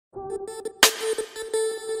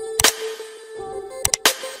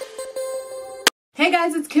Hey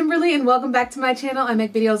guys, it's Kimberlee and welcome back to my channel. I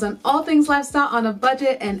make videos on all things lifestyle on a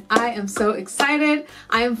budget and I am so excited.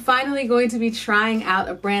 I am finally going to be trying out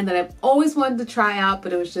a brand that I've always wanted to try out,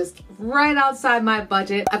 but it was just right outside my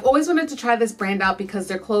budget. I've always wanted to try this brand out because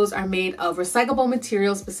their clothes are made of recyclable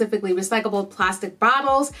materials, specifically recyclable plastic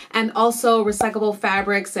bottles and also recyclable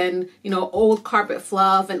fabrics and, old carpet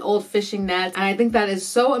fluff and old fishing nets. And I think that is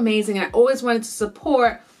so amazing. I always wanted to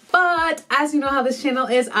support. But as you know how this channel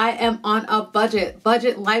is, I am on a budget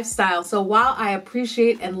lifestyle. So while I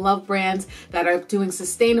appreciate and love brands that are doing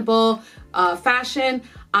sustainable fashion,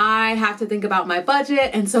 I have to think about my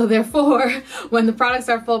budget. And so therefore, when the products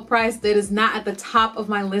are full price, it is not at the top of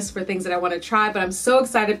my list for things that I want to try. But I'm so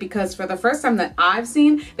excited because for the first time that I've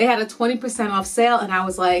seen, they had a 20% off sale and I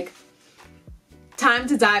was like, time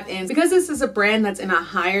to dive in. Because this is a brand that's in a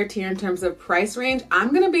higher tier in terms of price range,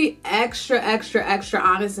 I'm gonna be extra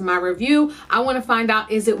honest in my review. I want to find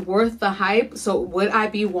out, is it worth the hype? So would I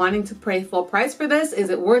be wanting to pay full price for this?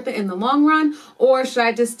 Is it worth it in the long run? Or should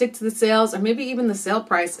I just stick to the sales? Or maybe even the sale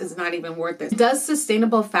price is not even worth it. Does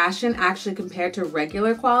sustainable fashion actually compare to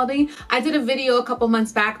regular quality? I did a video a couple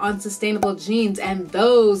months back on sustainable jeans and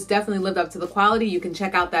those definitely lived up to the quality. You can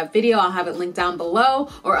check out that video. I'll have it linked down below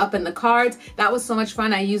or up in the cards. That was so much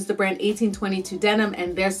fun. I used the brand 1822 denim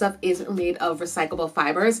and their stuff is made of recyclable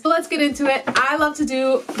fibers. So let's get into it. I love to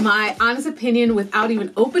do my honest opinion without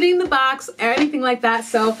even opening the box or anything like that.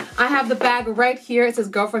 So I have the bag right here. It says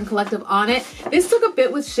Girlfriend Collective on it. This took a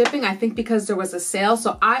bit with shipping, I think because there was a sale.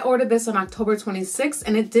 So I ordered this on October 26th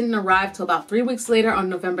and it didn't arrive till about 3 weeks later on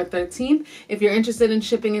November 13th. If you're interested in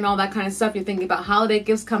shipping and all that kind of stuff, you're thinking about holiday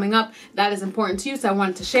gifts coming up, that is important to you. So I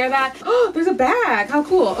wanted to share that. Oh, there's a bag. How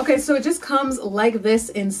cool. Okay, so it just comes like this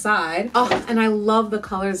inside. Oh, and I love the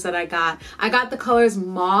colors that I got. I got the colors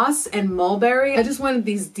Moss and Mulberry. I just wanted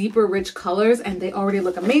these deeper, rich colors and they already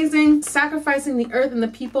look amazing. Sacrificing the earth and the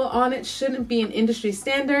people on it shouldn't be an industry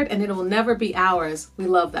standard and it will never be ours. We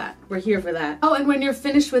love that. We're here for that. Oh, and when you're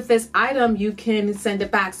finished with this item, you can send it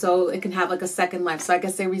back so it can have like a second life. So I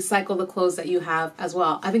guess they recycle the clothes that you have as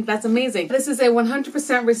well. I think that's amazing. This is a 100%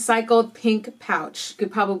 recycled pink pouch. You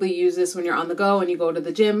could probably use this when you're on the go and you go to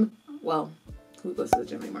the gym. Well, who goes to the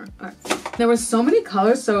gym anymore? All right. There were so many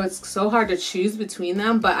colors, so it's so hard to choose between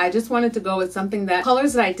them, but I just wanted to go with something that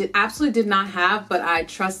colors that I absolutely did not have, but I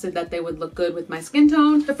trusted that they would look good with my skin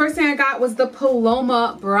tone. The first thing I got was the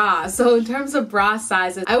Paloma Bra. So in terms of bra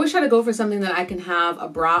sizes, I always try to go for something that I can have a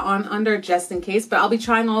bra on under just in case, but I'll be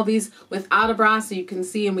trying all these without a bra so you can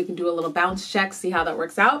see and we can do a little bounce check, see how that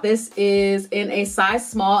works out. This is in a size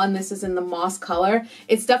small and this is in the moss color.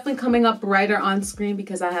 It's definitely coming up brighter on screen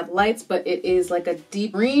because I have lights, but it is like a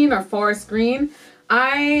deep green or forest green.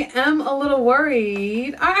 I am a little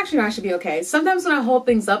worried. I should be okay. Sometimes when I hold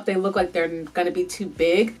things up, they look like they're gonna be too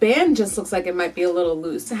big. Band just looks like it might be a little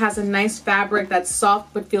loose. It has a nice fabric that's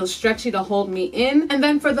soft but feels stretchy to hold me in. And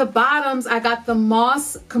then for the bottoms, I got the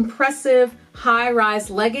Moss Compressive high-rise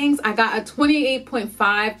leggings. I got a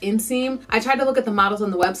 28.5 inseam. I tried to look at the models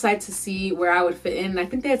on the website to see where I would fit in. And I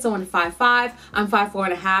think they had someone 5'5". I'm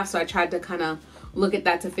 5'4.5", so I tried to kind of look at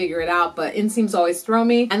that to figure it out, but inseams always throw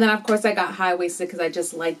me. And then of course I got high-waisted because I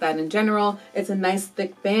just like that in general. It's a nice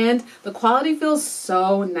thick band. The quality feels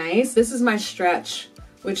so nice. This is my stretch,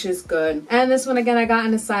 which is good. And this one again I got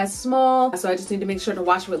in a size small, so I just need to make sure to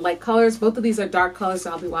wash it with light colors. Both of these are dark colors,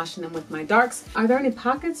 so I'll be washing them with my darks. Are there any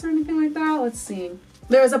pockets or anything like that? Let's see.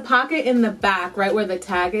 There's a pocket in the back right where the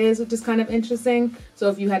tag is, which is kind of interesting. So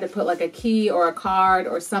if you had to put like a key or a card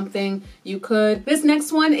or something, you could. This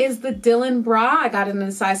next one is the Dylan bra. I got it in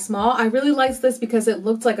a size small. I really liked this because it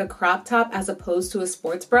looked like a crop top as opposed to a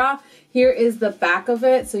sports bra. Here is the back of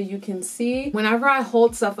it so you can see. Whenever I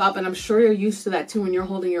hold stuff up, and I'm sure you're used to that too when you're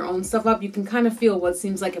holding your own stuff up, you can kind of feel what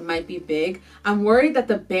seems like it might be big. I'm worried that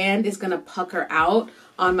the band is gonna pucker out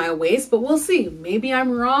on my waist, but we'll see. Maybe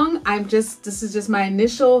I'm wrong. This is just my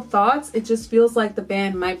initial thoughts. It just feels like the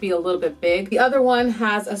band might be a little bit big. The other one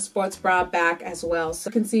has a sports bra back as well. So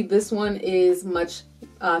you can see this one is much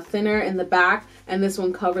thinner in the back, and this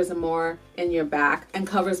one covers more in your back and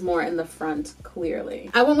covers more in the front clearly.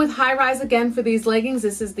 I went with high rise again for these leggings.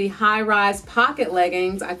 This is the high rise pocket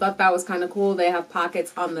leggings. I thought that was kind of cool. They have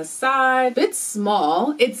pockets on the side. It's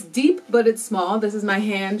small. It's deep, but it's small. This is my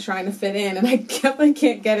hand trying to fit in and I definitely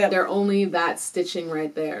can't get it. They're only that stitching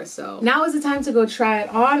right there. So now is the time to go try it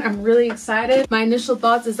on. I'm really excited. My initial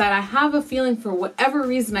thoughts is that I have a feeling for whatever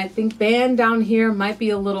reason I think band down here might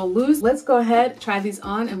be a little loose. Let's go ahead, try these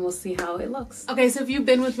on and we'll see how it looks. Okay, Okay, so if you've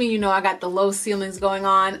been with me, you know I got the low ceilings going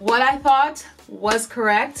on. What I thought was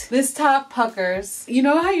correct. This top puckers. You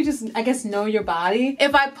know how you just, I guess, know your body?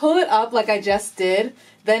 If I pull it up like I just did,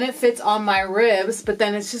 then it fits on my ribs, but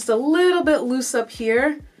then it's just a little bit loose up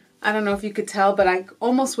here. I don't know if you could tell, but I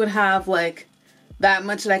almost would have like that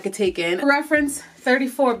much that I could take in. For reference,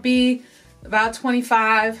 34B, about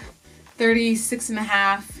 25, 36 and a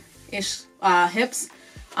half-ish hips.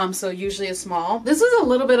 So usually a small. This was a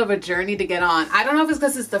little bit of a journey to get on. I don't know if it's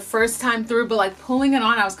because it's the first time through, but like pulling it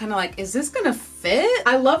on, I was kind of like, is this gonna fit?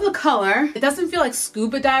 I love the color. It doesn't feel like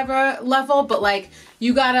scuba diver level, but like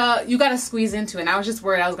you gotta squeeze into it. And I was just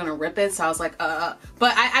worried I was gonna rip it, so I was like, But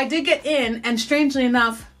I did get in, and strangely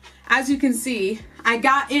enough, as you can see, I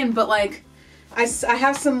got in, but like I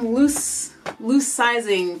have some loose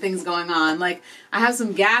sizing things going on. Like I have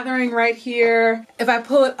some gathering right here. If I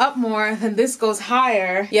pull it up more, then this goes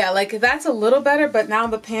higher. Yeah, like that's a little better, but now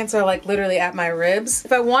the pants are like literally at my ribs.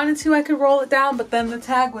 If I wanted to, I could roll it down, but then the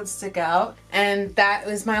tag would stick out. And that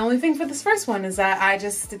was my only thing for this first one, is that I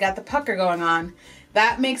just got the pucker going on.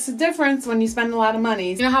 That makes a difference when you spend a lot of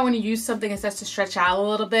money. You know how when you use something, it starts to stretch out a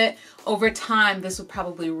little bit? Over time, this would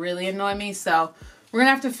probably really annoy me, so we're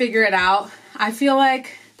gonna have to figure it out. I feel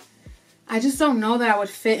like I just don't know that I would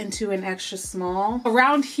fit into an extra small.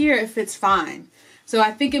 Around here, it fits fine. So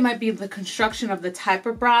I think it might be the construction of the type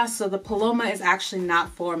of bra, so the Paloma is actually not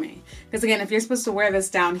for me. Because again, if you're supposed to wear this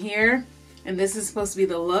down here, and this is supposed to be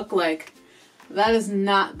the look, like, that is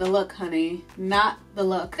not the look, honey. Not the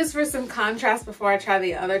look. Just for some contrast before I try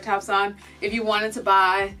the other tops on, if you wanted to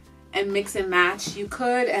buy and mix and match, you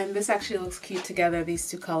could, and this actually looks cute together, these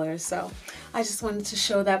two colors. So I just wanted to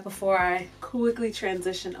show that before I quickly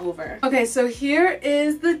transition over. Okay, so here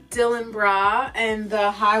is the Dylan bra, and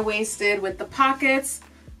the high-waisted with the pockets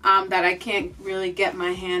that I can't really get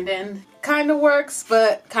my hand in. Kind of works,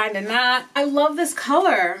 but kind of not. I love this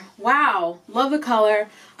color. Wow, love the color.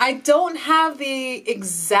 I don't have the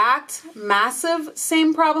exact massive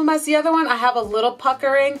same problem as the other one. I have a little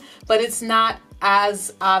puckering, but it's not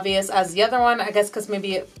as obvious as the other one, I guess because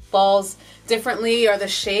maybe it falls differently, or the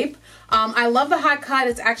shape. I love the high cut.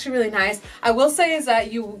 It's actually really nice. I will say is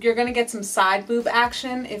that you're gonna get some side boob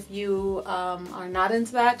action if you are not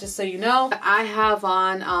into that, just so you know. I have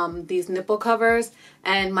on these nipple covers,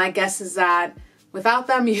 and my guess is that without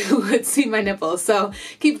them you would see my nipples, so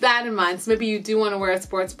keep that in mind. So maybe you do want to wear a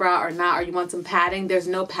sports bra or not, or you want some padding. There's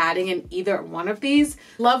no padding in either one of these.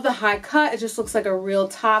 Love the high cut. It just looks like a real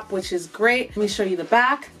top, which is great. Let me show you the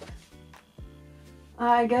back.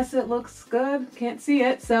 I guess it looks good. Can't see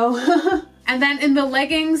it, so. And then in the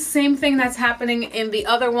leggings, same thing that's happening in the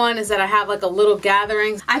other one, is that I have like a little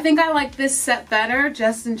gathering. I think I like this set better,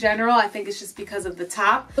 just in general. I think it's just because of the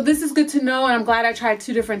top. So this is good to know, and I'm glad I tried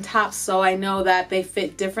two different tops, so I know that they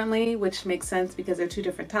fit differently, which makes sense because they're two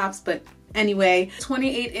different tops. But anyway,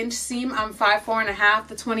 28-inch seam. I'm 5'4.5".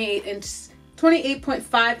 The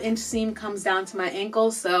 28.5-inch seam comes down to my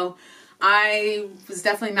ankles, so I was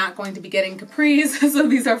definitely not going to be getting capris, so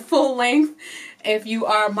these are full length. If you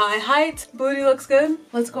are my height, booty looks good.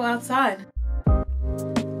 Let's go outside.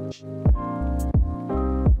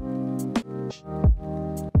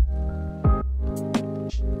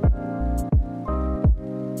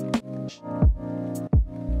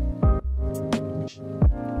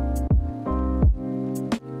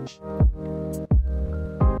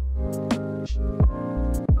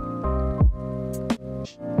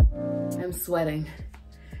 I'm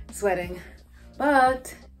sweating,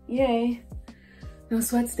 but yay, no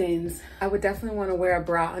sweat stains. I would definitely want to wear a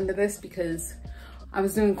bra under this, because I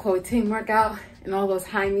was doing Chloe Ting workout and all those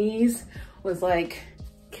high knees was like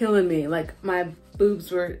killing me. Like my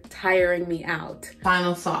boobs were tiring me out.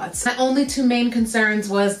 Final thoughts. My only two main concerns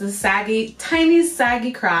was the tiny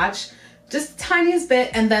saggy crotch, just the tiniest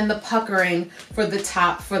bit, and then the puckering for the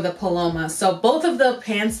top for the Paloma. So both of the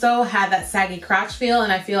pants though had that saggy crotch feel,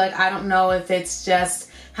 and I feel like, I don't know if it's just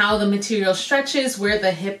how the material stretches, where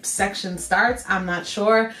the hip section starts, I'm not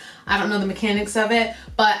sure. I don't know the mechanics of it,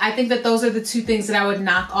 but I think that those are the two things that I would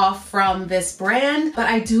knock off from this brand. But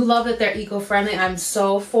I do love that they're eco-friendly. I'm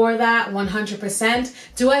so for that, 100%.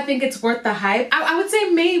 Do I think it's worth the hype? I would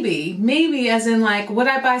say maybe, as in like, would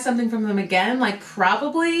I buy something from them again? Like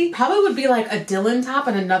probably would be like a Dylan top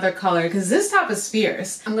in another color, because this top is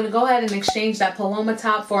fierce. I'm gonna go ahead and exchange that Paloma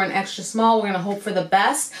top for an extra small. We're gonna hope for the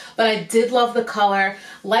best, but I did love the color,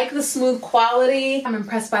 like the smooth quality. I'm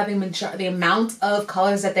impressed by the amount of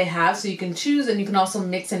colors that they have. have, so you can choose and you can also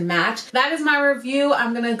mix and match. That is my review.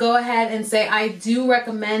 I'm gonna go ahead and say I do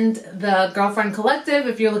recommend the Girlfriend Collective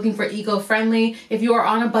if you're looking for eco-friendly. If you are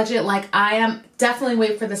on a budget like I am, definitely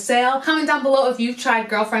wait for the sale. Comment down below if you've tried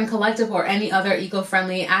Girlfriend Collective or any other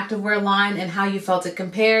eco-friendly activewear line and how you felt it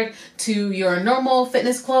compared to your normal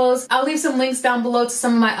fitness clothes. I'll leave some links down below to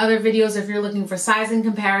some of my other videos if you're looking for sizing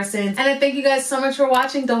comparisons. And I thank you guys so much for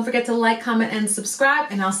watching. Don't forget to like, comment, and subscribe,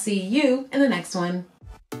 and I'll see you in the next one.